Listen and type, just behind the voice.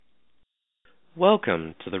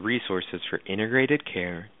Welcome to the Resources for Integrated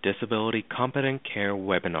Care Disability Competent Care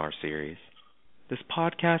webinar series. This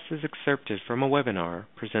podcast is excerpted from a webinar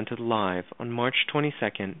presented live on March 22,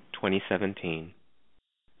 2017.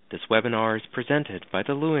 This webinar is presented by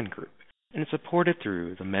the Lewin Group and is supported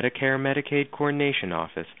through the Medicare Medicaid Coordination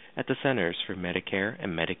Office at the Centers for Medicare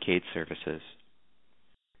and Medicaid Services.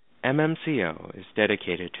 MMCO is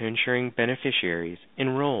dedicated to ensuring beneficiaries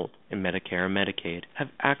enrolled in Medicare and Medicaid have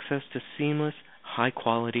access to seamless,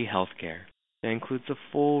 high-quality health care that includes a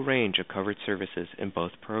full range of covered services in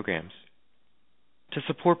both programs. To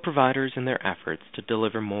support providers in their efforts to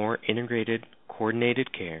deliver more integrated,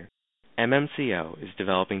 coordinated care, MMCO is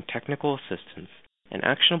developing technical assistance and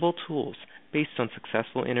actionable tools based on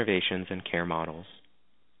successful innovations and care models.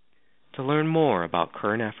 To learn more about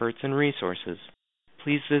current efforts and resources,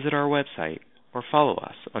 please visit our website or follow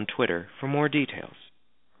us on Twitter for more details.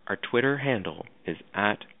 Our Twitter handle is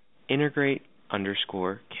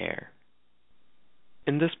 @integrate_care.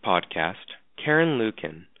 In this podcast, Karen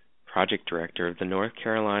Lukin, Project Director of the North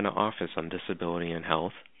Carolina Office on Disability and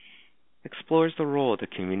Health, explores the role the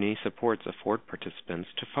community supports afford participants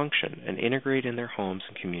to function and integrate in their homes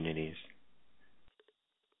and communities.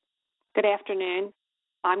 Good afternoon.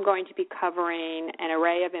 I'm going to be covering an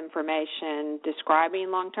array of information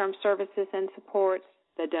describing long-term services and supports,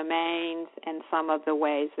 the domains, and some of the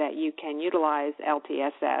ways that you can utilize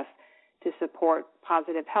LTSS to support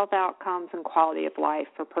positive health outcomes and quality of life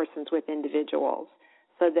for persons with individuals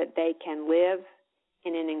so that they can live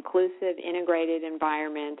in an inclusive, integrated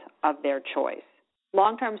environment of their choice.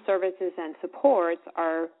 Long-term services and supports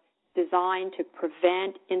are designed to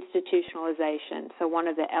prevent institutionalization. So one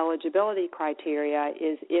of the eligibility criteria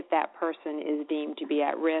is if that person is deemed to be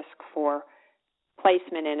at risk for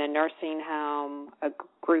placement in a nursing home, a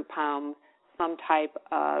group home, some type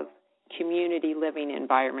of community living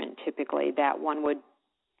environment, typically, that one would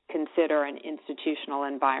consider an institutional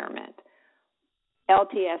environment.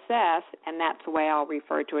 LTSS, and that's the way I'll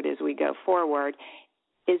refer to it as we go forward,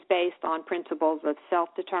 is based on principles of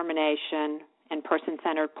self-determination and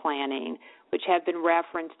person-centered planning, which have been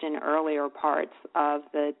referenced in earlier parts of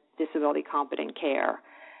the disability competent care.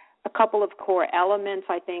 A couple of core elements,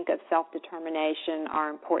 I think, of self-determination are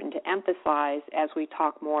important to emphasize as we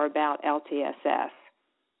talk more about LTSS.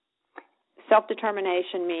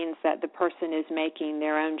 Self-determination means that the person is making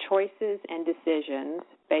their own choices and decisions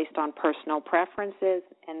based on personal preferences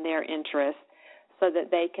and their interests so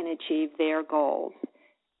that they can achieve their goals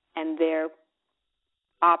and their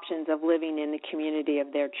options of living in the community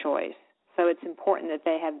of their choice. So it's important that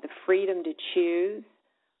they have the freedom to choose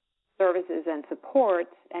services and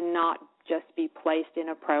supports and not just be placed in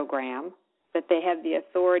a program, that they have the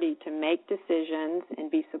authority to make decisions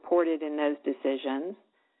and be supported in those decisions,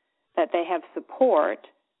 that they have support,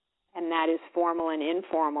 and that is formal and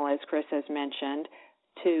informal, as Chris has mentioned,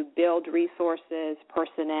 to build resources,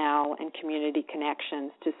 personnel, and community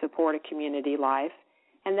connections to support a community life,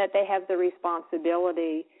 and that they have the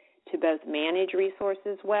responsibility to both manage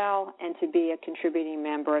resources well and to be a contributing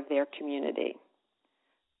member of their community.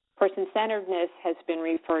 Person-centeredness has been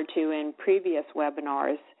referred to in previous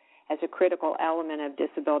webinars as a critical element of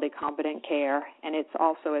disability competent care, and it's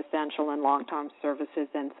also essential in long-term services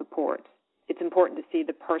and supports. It's important to see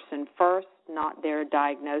the person first, not their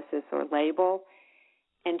diagnosis or label,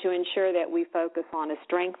 and to ensure that we focus on a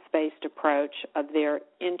strengths-based approach of their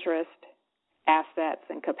interest, assets,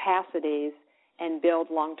 and capacities, and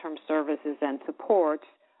build long-term services and supports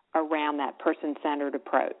around that person-centered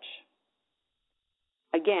approach.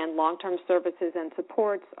 Again, long-term services and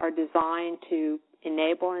supports are designed to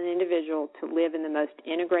enable an individual to live in the most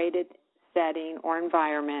integrated setting or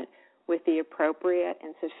environment with the appropriate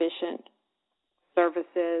and sufficient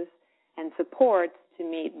services and supports to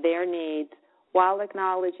meet their needs while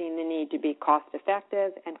acknowledging the need to be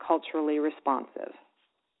cost-effective and culturally responsive.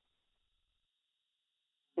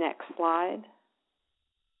 Next slide.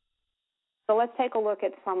 So let's take a look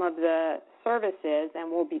at some of the services, and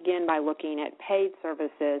we'll begin by looking at paid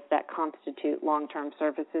services that constitute long-term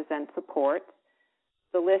services and supports.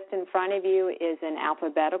 The list in front of you is in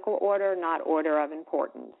alphabetical order, not order of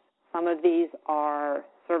importance. Some of these are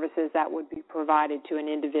services that would be provided to an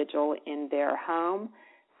individual in their home.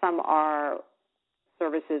 Some are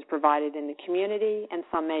services provided in the community, and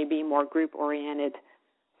some may be more group-oriented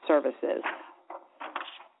services.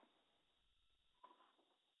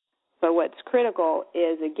 So what's critical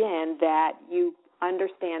is, again, that you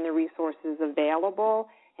understand the resources available,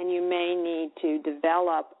 and you may need to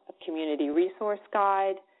develop a community resource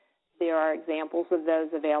guide. There are examples of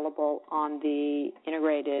those available on the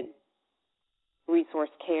Integrated Resource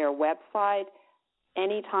Care website,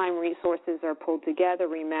 Anytime resources are pulled together,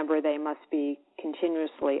 remember they must be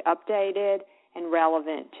continuously updated and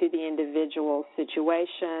relevant to the individual's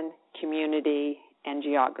situation, community, and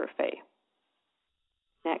geography.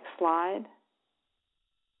 Next slide.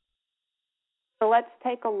 So let's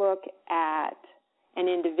take a look at an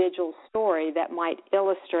individual story that might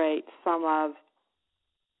illustrate some of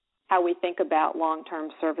how we think about long-term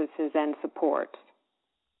services and supports.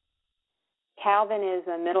 Calvin is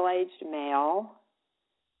a middle-aged male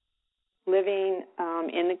living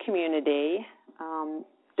in the community,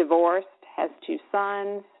 divorced, has 2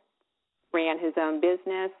 sons, ran his own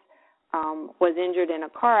business, was injured in a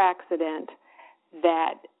car accident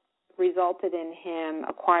that resulted in him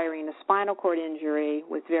acquiring a spinal cord injury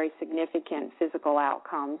with very significant physical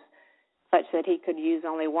outcomes, such that he could use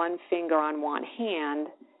only one finger on one hand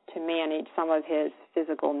to manage some of his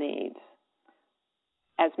physical needs.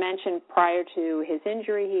 As mentioned, prior to his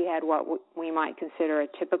injury, he had what we might consider a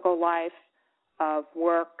typical life of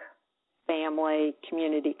work, family,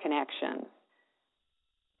 community connections.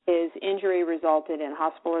 His injury resulted in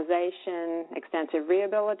hospitalization, extensive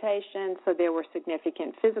rehabilitation, so there were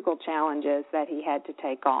significant physical challenges that he had to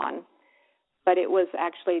take on. But it was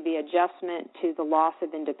actually the adjustment to the loss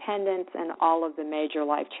of independence and all of the major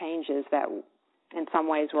life changes that in some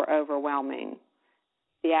ways were overwhelming.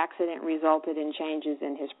 The accident resulted in changes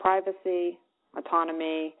in his privacy,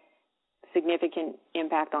 autonomy, significant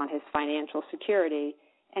impact on his financial security,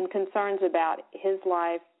 and concerns about his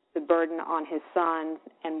life, the burden on his sons,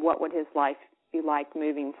 and what would his life be like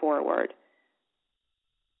moving forward.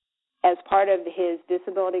 As part of his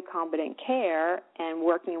disability competent care and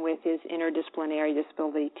working with his interdisciplinary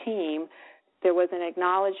disability team, there was an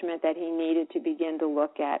acknowledgement that he needed to begin to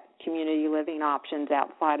look at community living options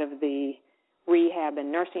outside of the rehab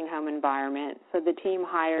and nursing home environment. So the team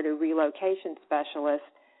hired a relocation specialist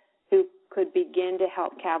who could begin to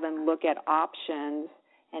help Calvin look at options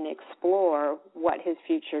and explore what his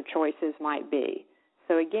future choices might be.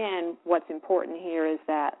 So again, what's important here is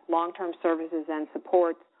that long-term services and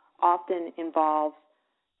supports often involve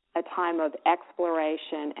a time of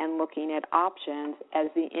exploration and looking at options as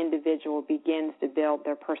the individual begins to build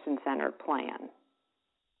their person-centered plan.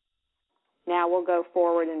 Now we'll go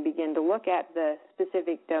forward and begin to look at the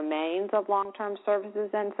specific domains of long-term services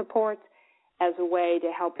and supports as a way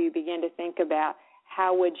to help you begin to think about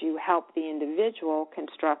how would you help the individual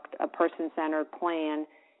construct a person-centered plan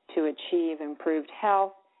to achieve improved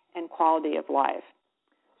health and quality of life.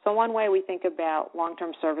 So one way we think about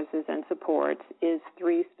long-term services and supports is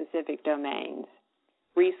 3 specific domains: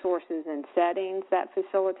 resources and settings that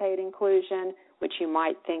facilitate inclusion, which you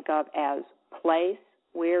might think of as place.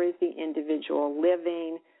 Where is the individual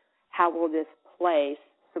living? How will this place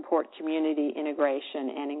support community integration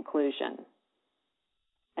and inclusion?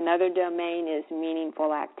 Another domain is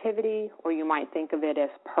meaningful activity, or you might think of it as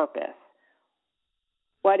purpose.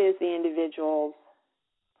 What is the individual's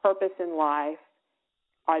purpose in life?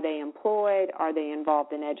 Are they employed? Are they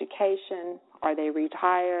involved in education? Are they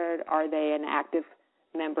retired? Are they an active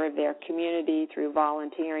member of their community through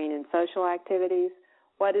volunteering and social activities?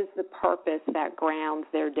 What is the purpose that grounds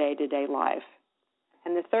their day-to-day life?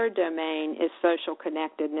 And the third domain is social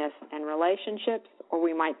connectedness and relationships, or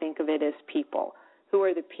we might think of it as people. Who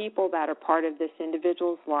are the people that are part of this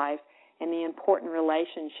individual's life and the important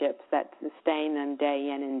relationships that sustain them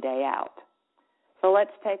day in and day out? So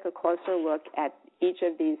let's take a closer look at each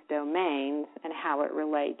of these domains and how it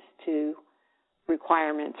relates to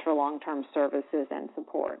requirements for long-term services and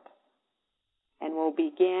supports. And we'll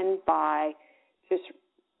begin by just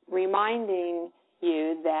reminding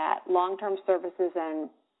you that long-term services and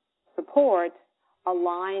supports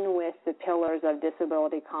align with the pillars of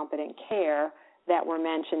disability competent care that were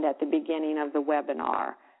mentioned at the beginning of the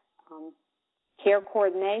webinar. Care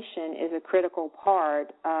coordination is a critical part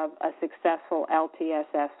of a successful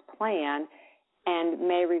LTSS plan and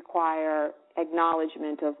may require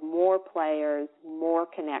acknowledgement of more players, more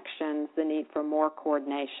connections, the need for more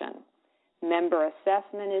coordination. Member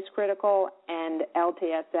assessment is critical, and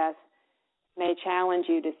LTSS may challenge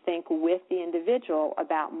you to think with the individual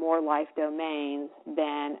about more life domains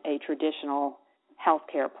than a traditional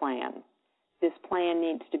healthcare plan. This plan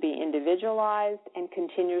needs to be individualized and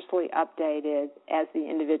continuously updated as the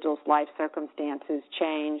individual's life circumstances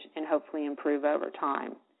change and hopefully improve over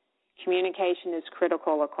time. Communication is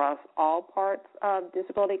critical across all parts of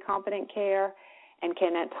disability competent care and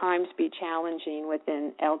can at times be challenging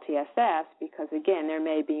within LTSS because, again, there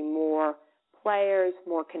may be more players,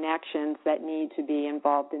 more connections that need to be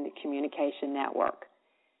involved in the communication network.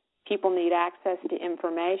 People need access to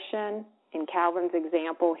information, In Calvin's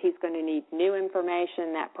example, he's going to need new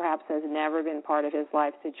information that perhaps has never been part of his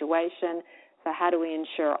life situation. So how do we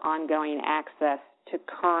ensure ongoing access to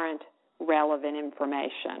current, relevant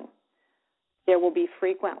information? There will be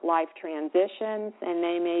frequent life transitions, and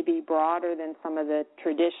they may be broader than some of the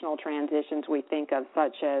traditional transitions we think of,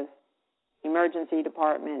 such as emergency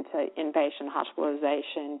department to inpatient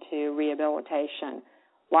hospitalization to rehabilitation.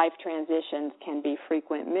 Life transitions can be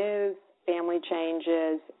frequent moves, family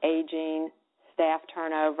changes, aging, staff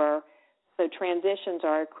turnover. So transitions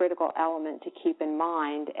are a critical element to keep in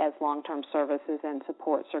mind as long-term services and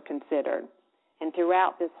supports are considered. And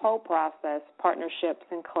throughout this whole process, partnerships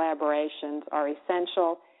and collaborations are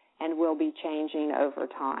essential and will be changing over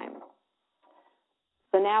time.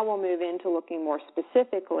 So now we'll move into looking more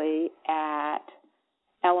specifically at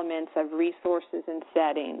elements of resources and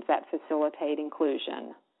settings that facilitate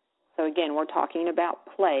inclusion. So again, we're talking about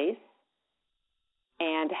place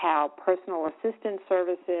and how personal assistance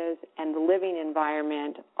services and the living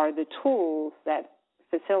environment are the tools that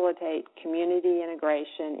facilitate community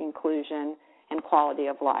integration, inclusion, and quality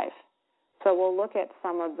of life. So we'll look at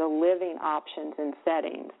some of the living options and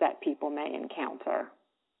settings that people may encounter.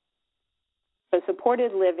 So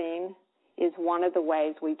supported living is one of the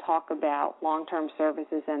ways we talk about long-term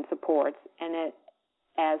services and supports, and it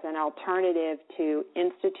as an alternative to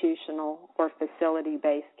institutional or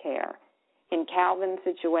facility-based care. In Calvin's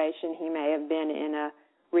situation, he may have been in a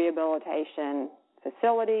rehabilitation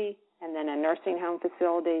facility and then a nursing home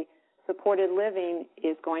facility. Supported living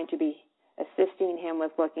is going to be assisting him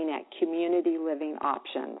with looking at community living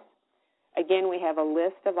options. Again, we have a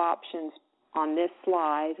list of options on this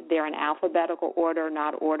slide. They're in alphabetical order,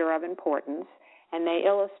 not order of importance, and they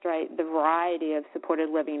illustrate the variety of supported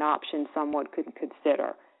living options someone could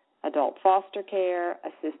consider. Adult foster care,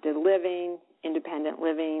 assisted living, independent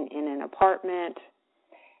living in an apartment,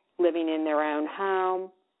 living in their own home.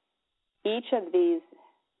 Each of these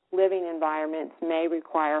living environments may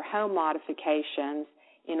require home modifications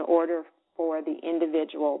in order for the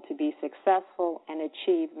individual to be successful and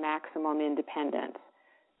achieve maximum independence.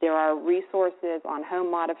 There are resources on home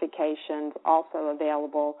modifications also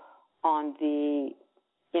available on the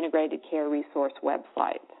Integrated Care Resource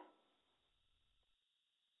website.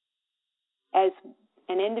 As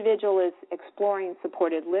an individual is exploring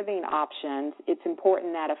supported living options, it's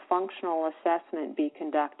important that a functional assessment be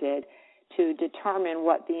conducted to determine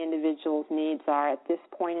what the individual's needs are at this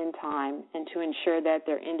point in time and to ensure that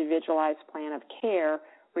their individualized plan of care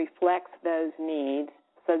reflects those needs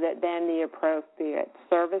so that then the appropriate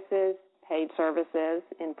services, paid services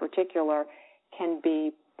in particular, can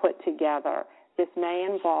be put together. This may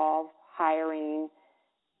involve hiring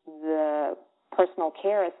the personal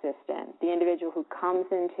care assistant, the individual who comes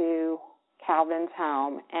into Calvin's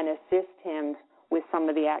home and assists him with some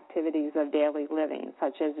of the activities of daily living,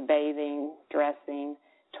 such as bathing, dressing,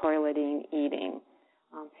 toileting, eating.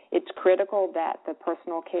 It's critical that the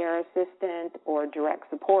personal care assistant or direct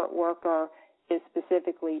support worker is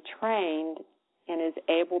specifically trained and is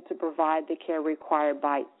able to provide the care required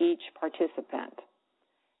by each participant.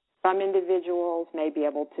 Some individuals may be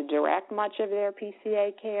able to direct much of their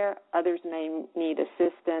PCA care. Others may need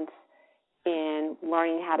assistance in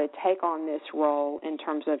learning how to take on this role in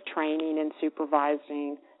terms of training and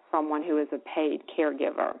supervising someone who is a paid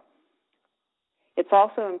caregiver. It's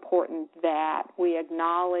also important that we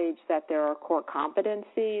acknowledge that there are core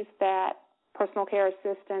competencies that personal care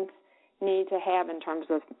assistants need to have in terms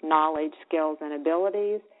of knowledge, skills, and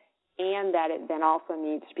abilities, and that it then also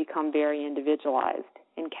needs to become very individualized.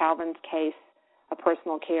 In Calvin's case, a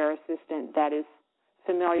personal care assistant that is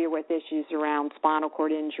familiar with issues around spinal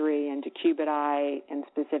cord injury and decubiti and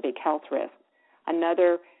specific health risks.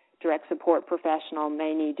 Another direct support professional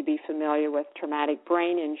may need to be familiar with traumatic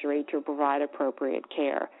brain injury to provide appropriate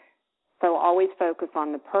care. So always focus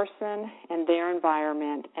on the person and their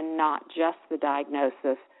environment and not just the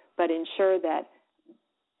diagnosis, but ensure that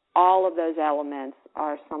all of those elements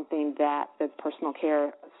are something that the personal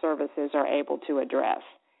care services are able to address.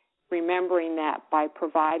 Remembering that by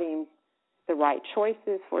providing the right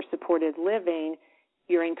choices for supported living,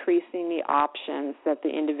 you're increasing the options that the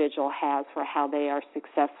individual has for how they are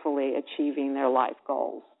successfully achieving their life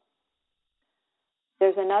goals.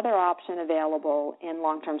 There's another option available in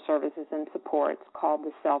long-term services and supports called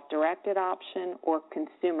the self-directed option or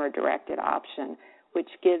consumer-directed option, which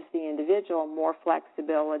gives the individual more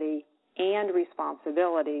flexibility and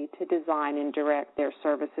responsibility to design and direct their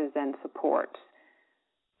services and supports.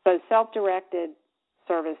 So self-directed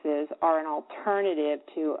services are an alternative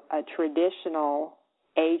to a traditional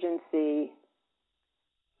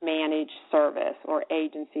agency-managed service or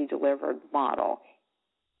agency-delivered model.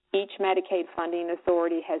 Each Medicaid funding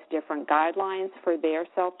authority has different guidelines for their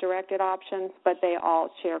self-directed options, but they all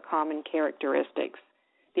share common characteristics: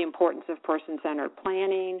 the importance of person-centered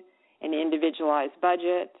planning, an individualized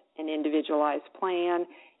budget, an individualized plan,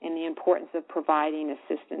 and the importance of providing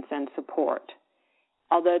assistance and support.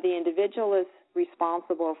 Although the individual is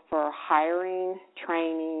responsible for hiring,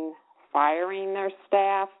 training, firing their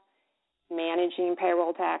staff, managing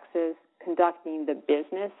payroll taxes, conducting the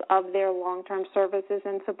business of their long-term services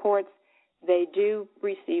and supports, they do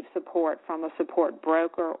receive support from a support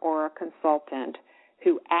broker or a consultant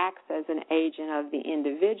who acts as an agent of the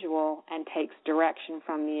individual and takes direction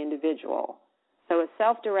from the individual. So a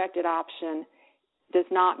self-directed option does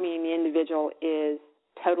not mean the individual is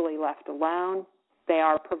totally left alone. They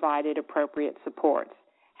are provided appropriate supports.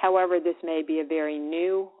 However, this may be a very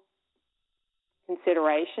new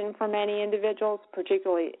consideration for many individuals,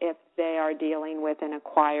 particularly if they are dealing with an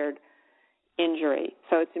acquired injury.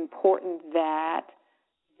 So it's important that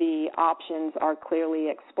the options are clearly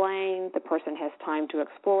explained, the person has time to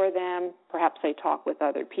explore them, perhaps they talk with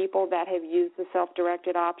other people that have used the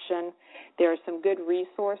self-directed option. There are some good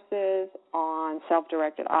resources on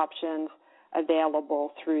self-directed options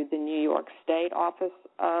available through the New York State Office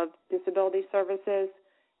of Disability Services.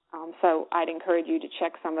 So I'd encourage you to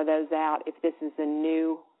check some of those out if this is a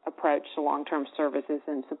new approach to long-term services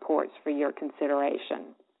and supports for your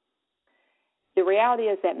consideration. The reality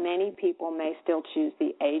is that many people may still choose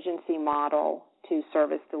the agency model to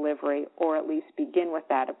service delivery, or at least begin with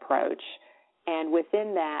that approach. And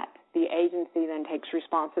within that, the agency then takes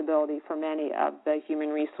responsibility for many of the human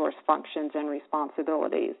resource functions and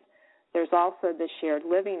responsibilities. There's also the shared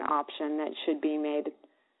living option that should be made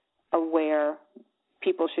aware,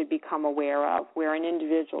 people should become aware of, where an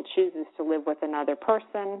individual chooses to live with another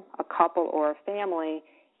person, a couple, or a family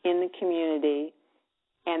in the community,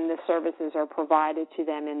 and the services are provided to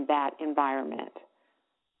them in that environment.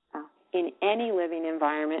 In any living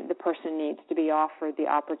environment, the person needs to be offered the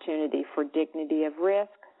opportunity for dignity of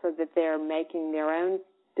risk so that they're making their own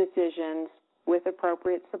decisions with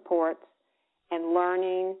appropriate supports and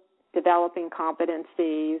learning, developing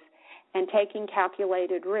competencies, and taking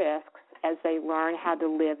calculated risks as they learn how to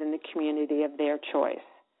live in the community of their choice.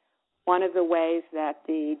 One of the ways that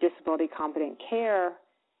the Disability Competent Care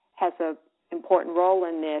has an important role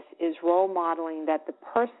in this is role modeling that the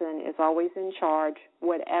person is always in charge,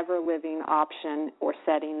 whatever living option or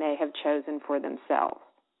setting they have chosen for themselves.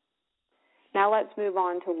 Now let's move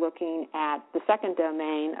on to looking at the second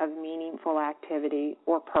domain of meaningful activity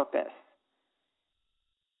or purpose.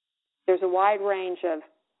 There's a wide range of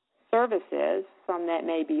services, some that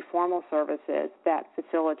may be formal services, that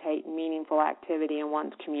facilitate meaningful activity in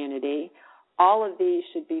one's community. All of these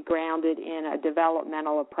should be grounded in a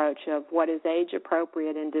developmental approach of what is age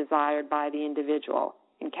appropriate and desired by the individual.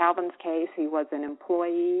 In Calvin's case, he was an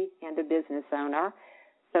employee and a business owner,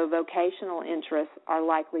 so vocational interests are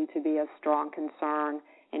likely to be a strong concern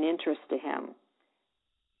and interest to him.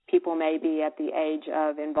 People may be at the age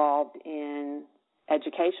of involved in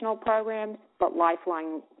educational programs, but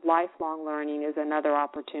lifelong learning is another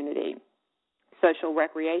opportunity. Social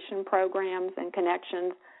recreation programs and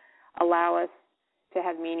connections allow us to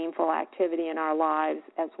have meaningful activity in our lives,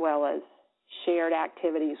 as well as shared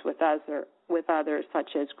activities with others,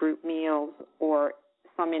 such as group meals, or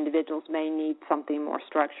some individuals may need something more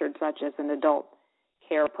structured, such as an adult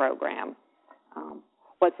care program.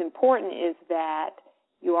 What's important is that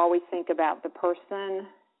you always think about the person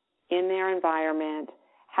in their environment,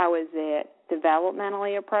 how is it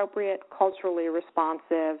developmentally appropriate, culturally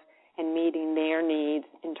responsive, and meeting their needs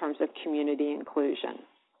in terms of community inclusion.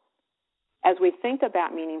 As we think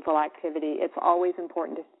about meaningful activity, it's always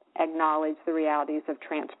important to acknowledge the realities of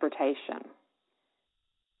transportation.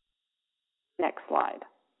 Next slide.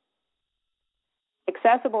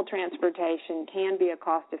 Accessible transportation can be a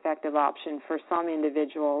cost-effective option for some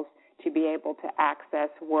individuals to be able to access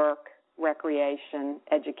work, recreation,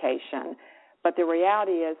 education. But the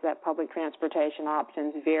reality is that public transportation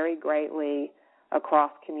options vary greatly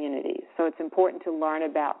across communities. So it's important to learn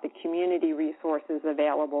about the community resources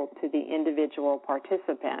available to the individual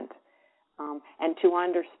participant and to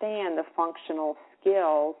understand the functional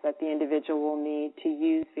skills that the individual will need to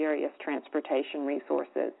use various transportation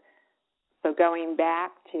resources. So going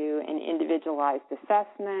back to an individualized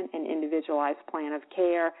assessment, an individualized plan of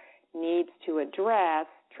care needs to address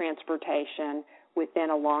transportation within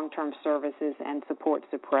a long-term services and supports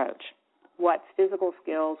approach. What physical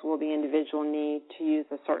skills will the individual need to use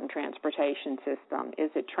a certain transportation system? Is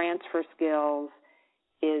it transfer skills?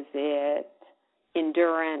 Is it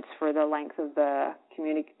endurance for the length of the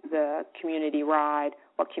the community ride,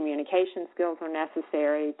 what communication skills are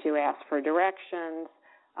necessary to ask for directions,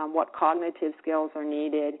 what cognitive skills are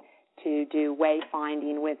needed to do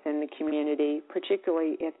wayfinding within the community,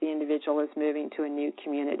 particularly if the individual is moving to a new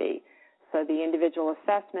community. So the individual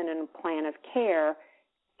assessment and plan of care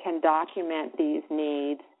can document these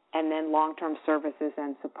needs, and then long-term services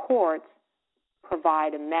and supports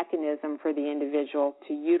provide a mechanism for the individual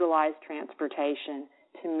to utilize transportation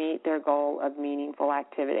to meet their goal of meaningful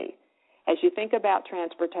activity. As you think about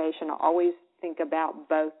transportation, always think about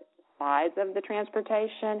both sides of the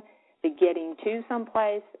transportation, the getting to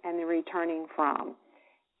someplace and the returning from,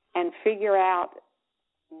 and figure out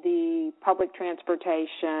the public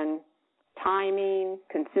transportation timing,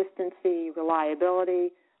 consistency, reliability.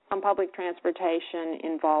 Some public transportation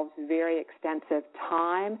involves very extensive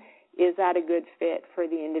time. Is that a good fit for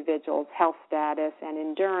the individual's health status and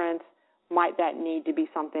endurance? Might that need to be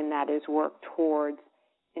something that is worked towards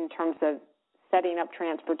in terms of setting up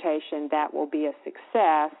transportation that will be a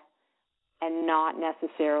success and not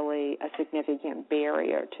necessarily a significant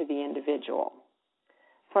barrier to the individual?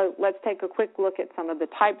 So let's take a quick look at some of the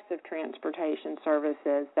types of transportation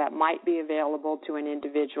services that might be available to an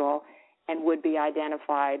individual and would be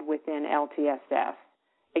identified within LTSS.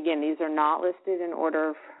 Again, these are not listed in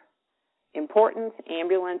order of importance.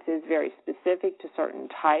 Ambulance is very specific to certain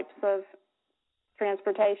types of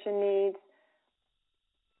transportation needs.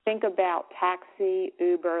 Think about taxi,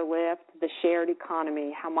 Uber, Lyft, the shared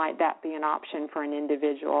economy. How might that be an option for an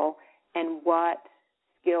individual, and what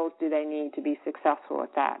skills do they need to be successful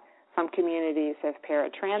at that? Some communities have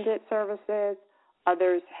paratransit services.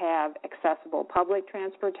 Others have accessible public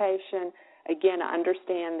transportation. Again,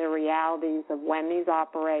 understand the realities of when these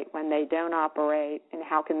operate, when they don't operate, and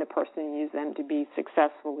how can the person use them to be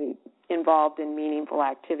successfully involved in meaningful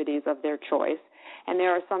activities of their choice. And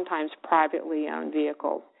there are sometimes privately owned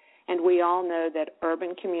vehicles. And we all know that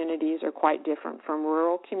urban communities are quite different from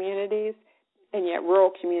rural communities, and yet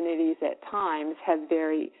rural communities at times have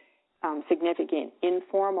very significant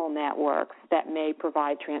informal networks that may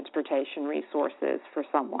provide transportation resources for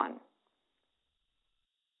someone.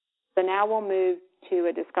 So now we'll move to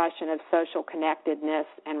a discussion of social connectedness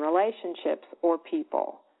and relationships, or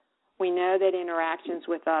people. We know that interactions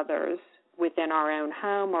with others within our own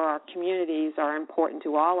home or our communities are important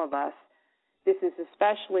to all of us. This is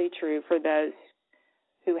especially true for those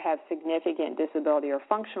who have significant disability or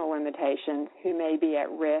functional limitations, who may be at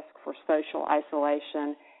risk for social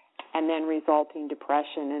isolation and then resulting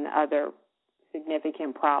depression and other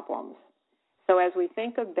significant problems. So as we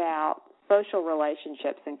think about social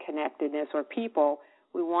relationships and connectedness, or people,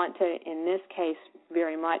 we want to, in this case,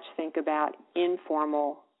 very much think about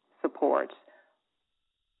informal supports,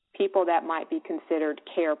 people that might be considered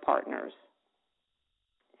care partners,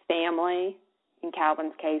 family, in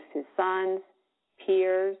Calvin's case, his sons,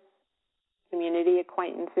 peers, community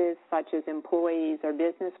acquaintances such as employees or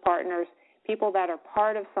business partners, people that are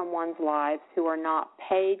part of someone's lives who are not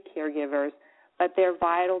paid caregivers, but they're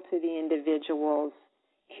vital to the individual's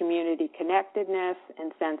community connectedness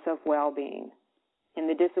and sense of well-being. In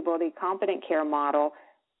the disability competent care model,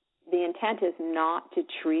 the intent is not to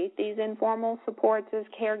treat these informal supports as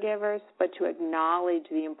caregivers, but to acknowledge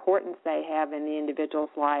the importance they have in the individual's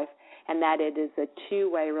life, and that it is a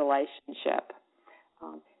two-way relationship.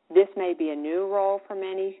 This may be a new role for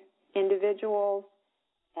many individuals,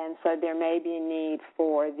 and so there may be a need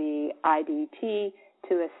for the IDT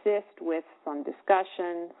to assist with some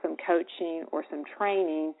discussion, some coaching, or some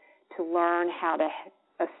training to learn how to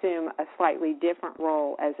assume a slightly different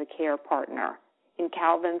role as a care partner. In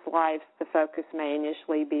Calvin's life, the focus may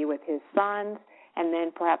initially be with his sons, and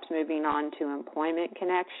then perhaps moving on to employment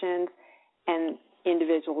connections and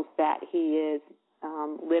individuals that he is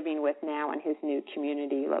living with now in his new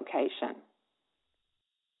community location.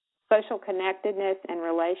 Social connectedness and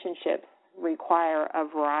relationships require a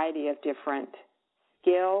variety of different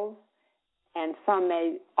skills, and some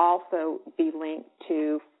may also be linked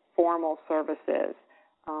to formal services.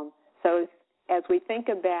 So as we think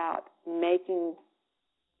about making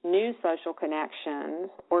new social connections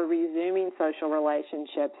or resuming social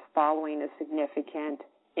relationships following a significant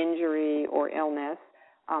injury or illness,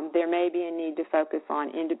 there may be a need to focus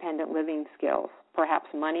on independent living skills, perhaps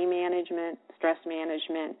money management, stress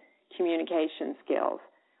management, communication skills.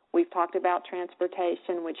 We've talked about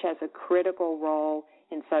transportation, which has a critical role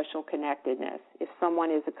in social connectedness. If someone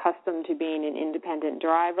is accustomed to being an independent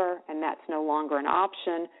driver and that's no longer an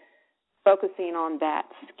option, focusing on that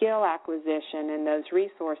skill acquisition and those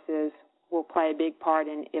resources will play a big part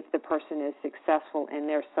in if the person is successful in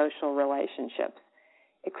their social relationships.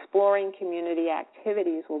 Exploring community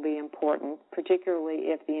activities will be important,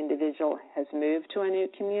 particularly if the individual has moved to a new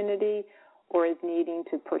community or is needing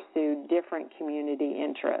to pursue different community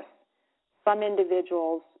interests. Some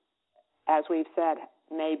individuals, as we've said,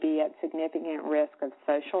 may be at significant risk of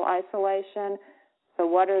social isolation. So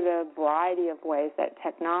what are the variety of ways that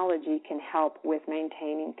technology can help with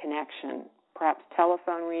maintaining connection? Perhaps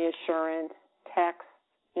telephone reassurance, text,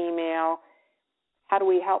 email. How do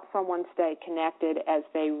we help someone stay connected as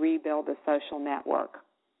they rebuild a social network?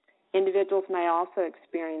 Individuals may also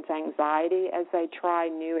experience anxiety as they try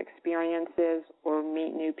new experiences or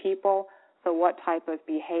meet new people. So what type of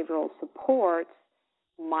behavioral supports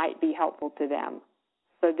might be helpful to them?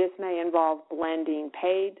 So this may involve blending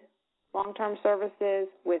paid long-term services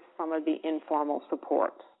with some of the informal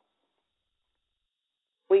supports.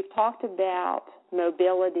 We've talked about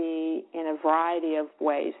mobility in a variety of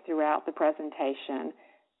ways throughout the presentation.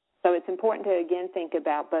 So it's important to, again, think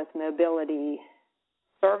about both mobility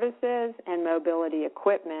services and mobility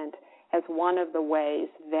equipment as one of the ways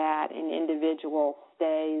that an individual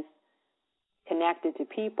stays connected to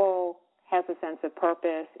people, has a sense of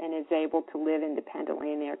purpose, and is able to live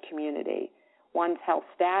independently in their community. One's health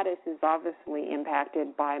status is obviously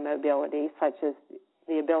impacted by mobility, such as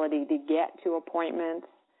the ability to get to appointments,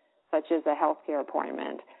 such as a healthcare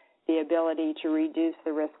appointment, the ability to reduce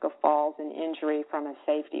the risk of falls and injury from a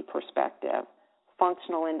safety perspective.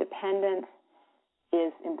 Functional independence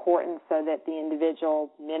is important so that the individual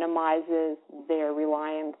minimizes their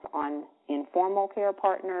reliance on informal care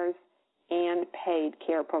partners and paid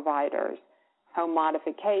care providers. Home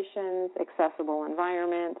modifications, accessible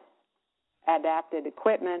environments, adapted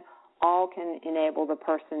equipment, all can enable the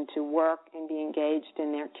person to work and be engaged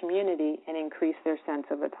in their community and increase their sense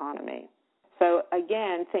of autonomy. So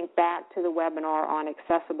again, think back to the webinar on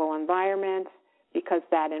accessible environments, because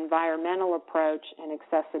that environmental approach and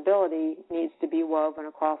accessibility needs to be woven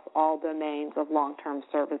across all domains of long-term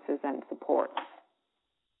services and supports.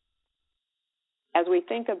 As we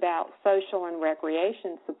think about social and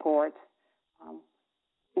recreation supports,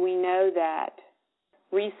 we know that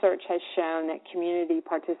research has shown that community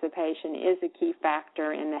participation is a key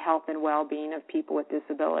factor in the health and well-being of people with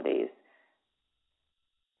disabilities.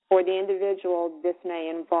 For the individual, this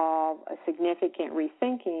may involve a significant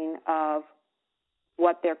rethinking of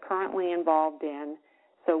what they're currently involved in.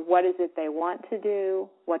 So what is it they want to do?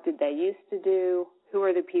 What did they used to do? Who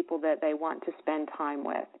are the people that they want to spend time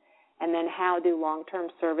with? And then how do long-term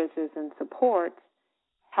services and supports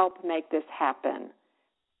help make this happen,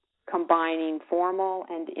 combining formal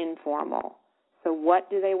and informal? So what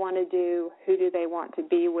do they want to do? Who do they want to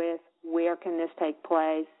be with? Where can this take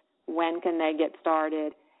place? When can they get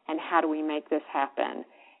started? And how do we make this happen?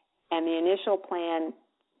 And the initial plan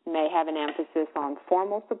may have an emphasis on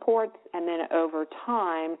formal supports, and then over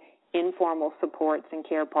time, informal supports and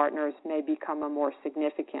care partners may become a more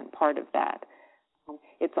significant part of that.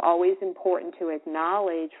 It's always important to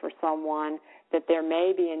acknowledge for someone that there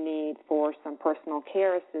may be a need for some personal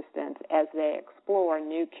care assistance as they explore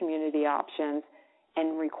new community options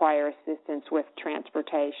and require assistance with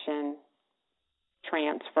transportation,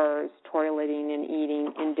 transfers, toileting, and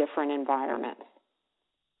eating in different environments.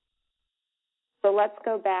 So let's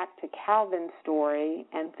go back to Calvin's story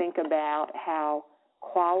and think about how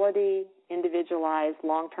quality, individualized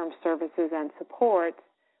long-term services and supports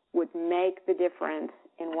would make the difference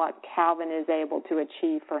in what Calvin is able to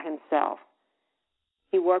achieve for himself.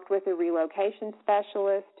 He worked with a relocation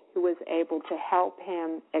specialist who was able to help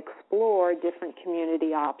him explore different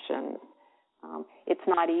community options. It's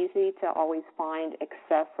not easy to always find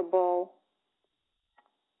accessible,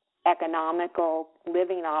 economical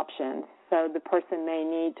living options, so the person may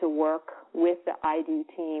need to work with the ID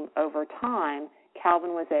team over time.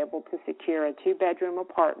 Calvin was able to secure a 2-bedroom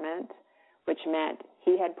apartment, which meant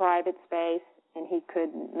he had private space and he could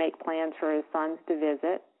make plans for his sons to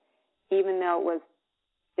visit. Even though it was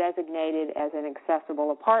designated as an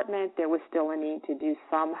accessible apartment, there was still a need to do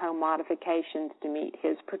some home modifications to meet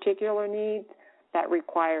his particular needs. That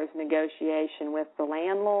requires negotiation with the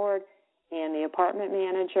landlord and the apartment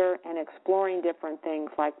manager and exploring different things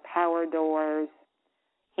like power doors,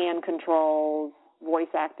 hand controls,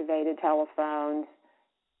 voice-activated telephones,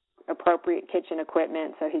 appropriate kitchen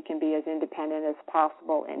equipment so he can be as independent as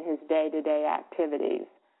possible in his day-to-day activities.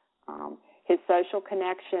 His social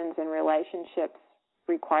connections and relationships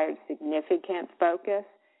required significant focus.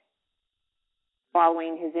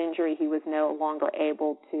 Following his injury, he was no longer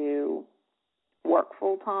able to work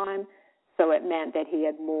full-time, so it meant that he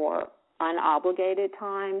had more unobligated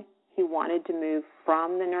time. He wanted to move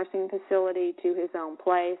from the nursing facility to his own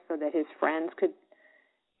place so that his friends could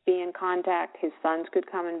be in contact, his sons could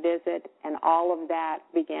come and visit, and all of that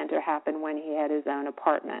began to happen when he had his own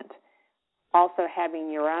apartment. Also,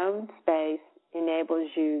 having your own space enables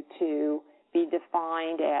you to be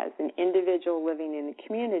defined as an individual living in the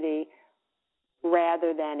community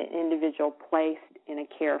rather than an individual placed in a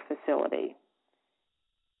care facility.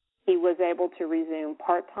 He was able to resume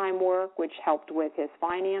part-time work, which helped with his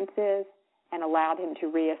finances and allowed him to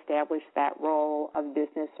reestablish that role of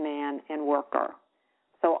businessman and worker.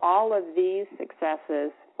 So all of these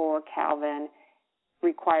successes for Calvin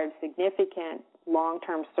required significant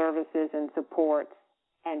long-term services and supports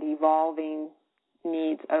and evolving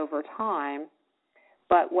needs over time.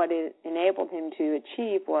 But what it enabled him to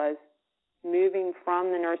achieve was moving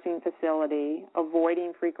from the nursing facility,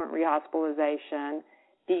 avoiding frequent rehospitalization,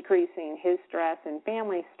 decreasing his stress and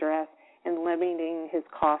family stress, and limiting his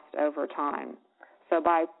cost over time. So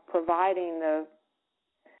by providing the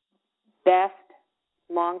best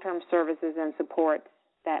long-term services and supports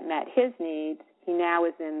that met his needs, he now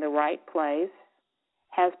is in the right place,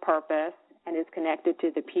 has purpose, and is connected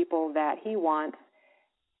to the people that he wants,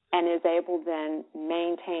 and is able then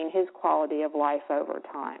maintain his quality of life over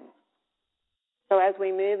time. So as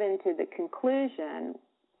we move into the conclusion,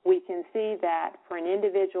 we can see that for an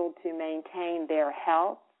individual to maintain their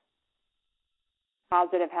health,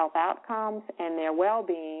 positive health outcomes, and their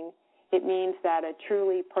well-being, it means that a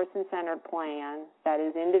truly person-centered plan that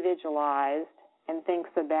is individualized and thinks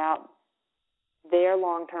about their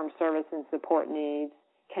long-term service and support needs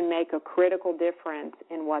can make a critical difference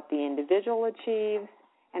in what the individual achieves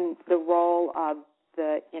and the role of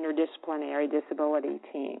the interdisciplinary disability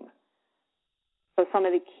team. So some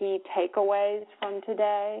of the key takeaways from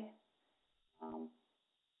today,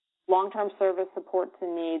 long-term service supports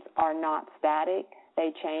and needs are not static.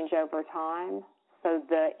 They change over time. So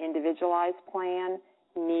the individualized plan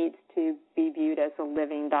needs to be viewed as a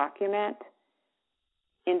living document.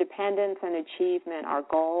 Independence and achievement are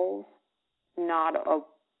goals, not a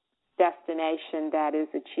destination that is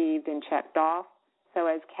achieved and checked off. So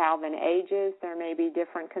as Calvin ages, there may be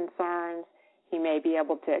different concerns. He may be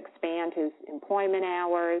able to expand his employment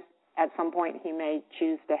hours. At some point, he may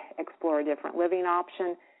choose to explore a different living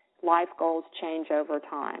option. Life goals change over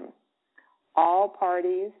time. All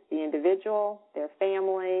parties, the individual, their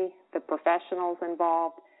family, the professionals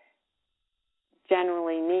involved,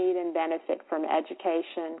 generally need and benefit from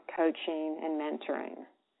education, coaching, and mentoring.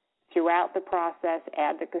 Throughout the process,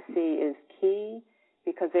 advocacy is key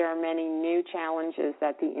because there are many new challenges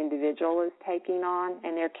that the individual is taking on,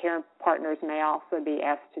 and their care partners may also be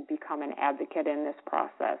asked to become an advocate in this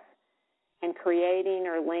process. And creating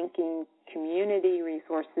or linking community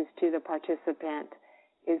resources to the participant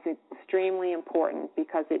is extremely important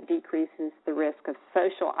because it decreases the risk of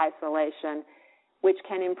social isolation, which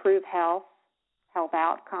can improve health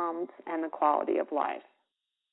outcomes, and the quality of life.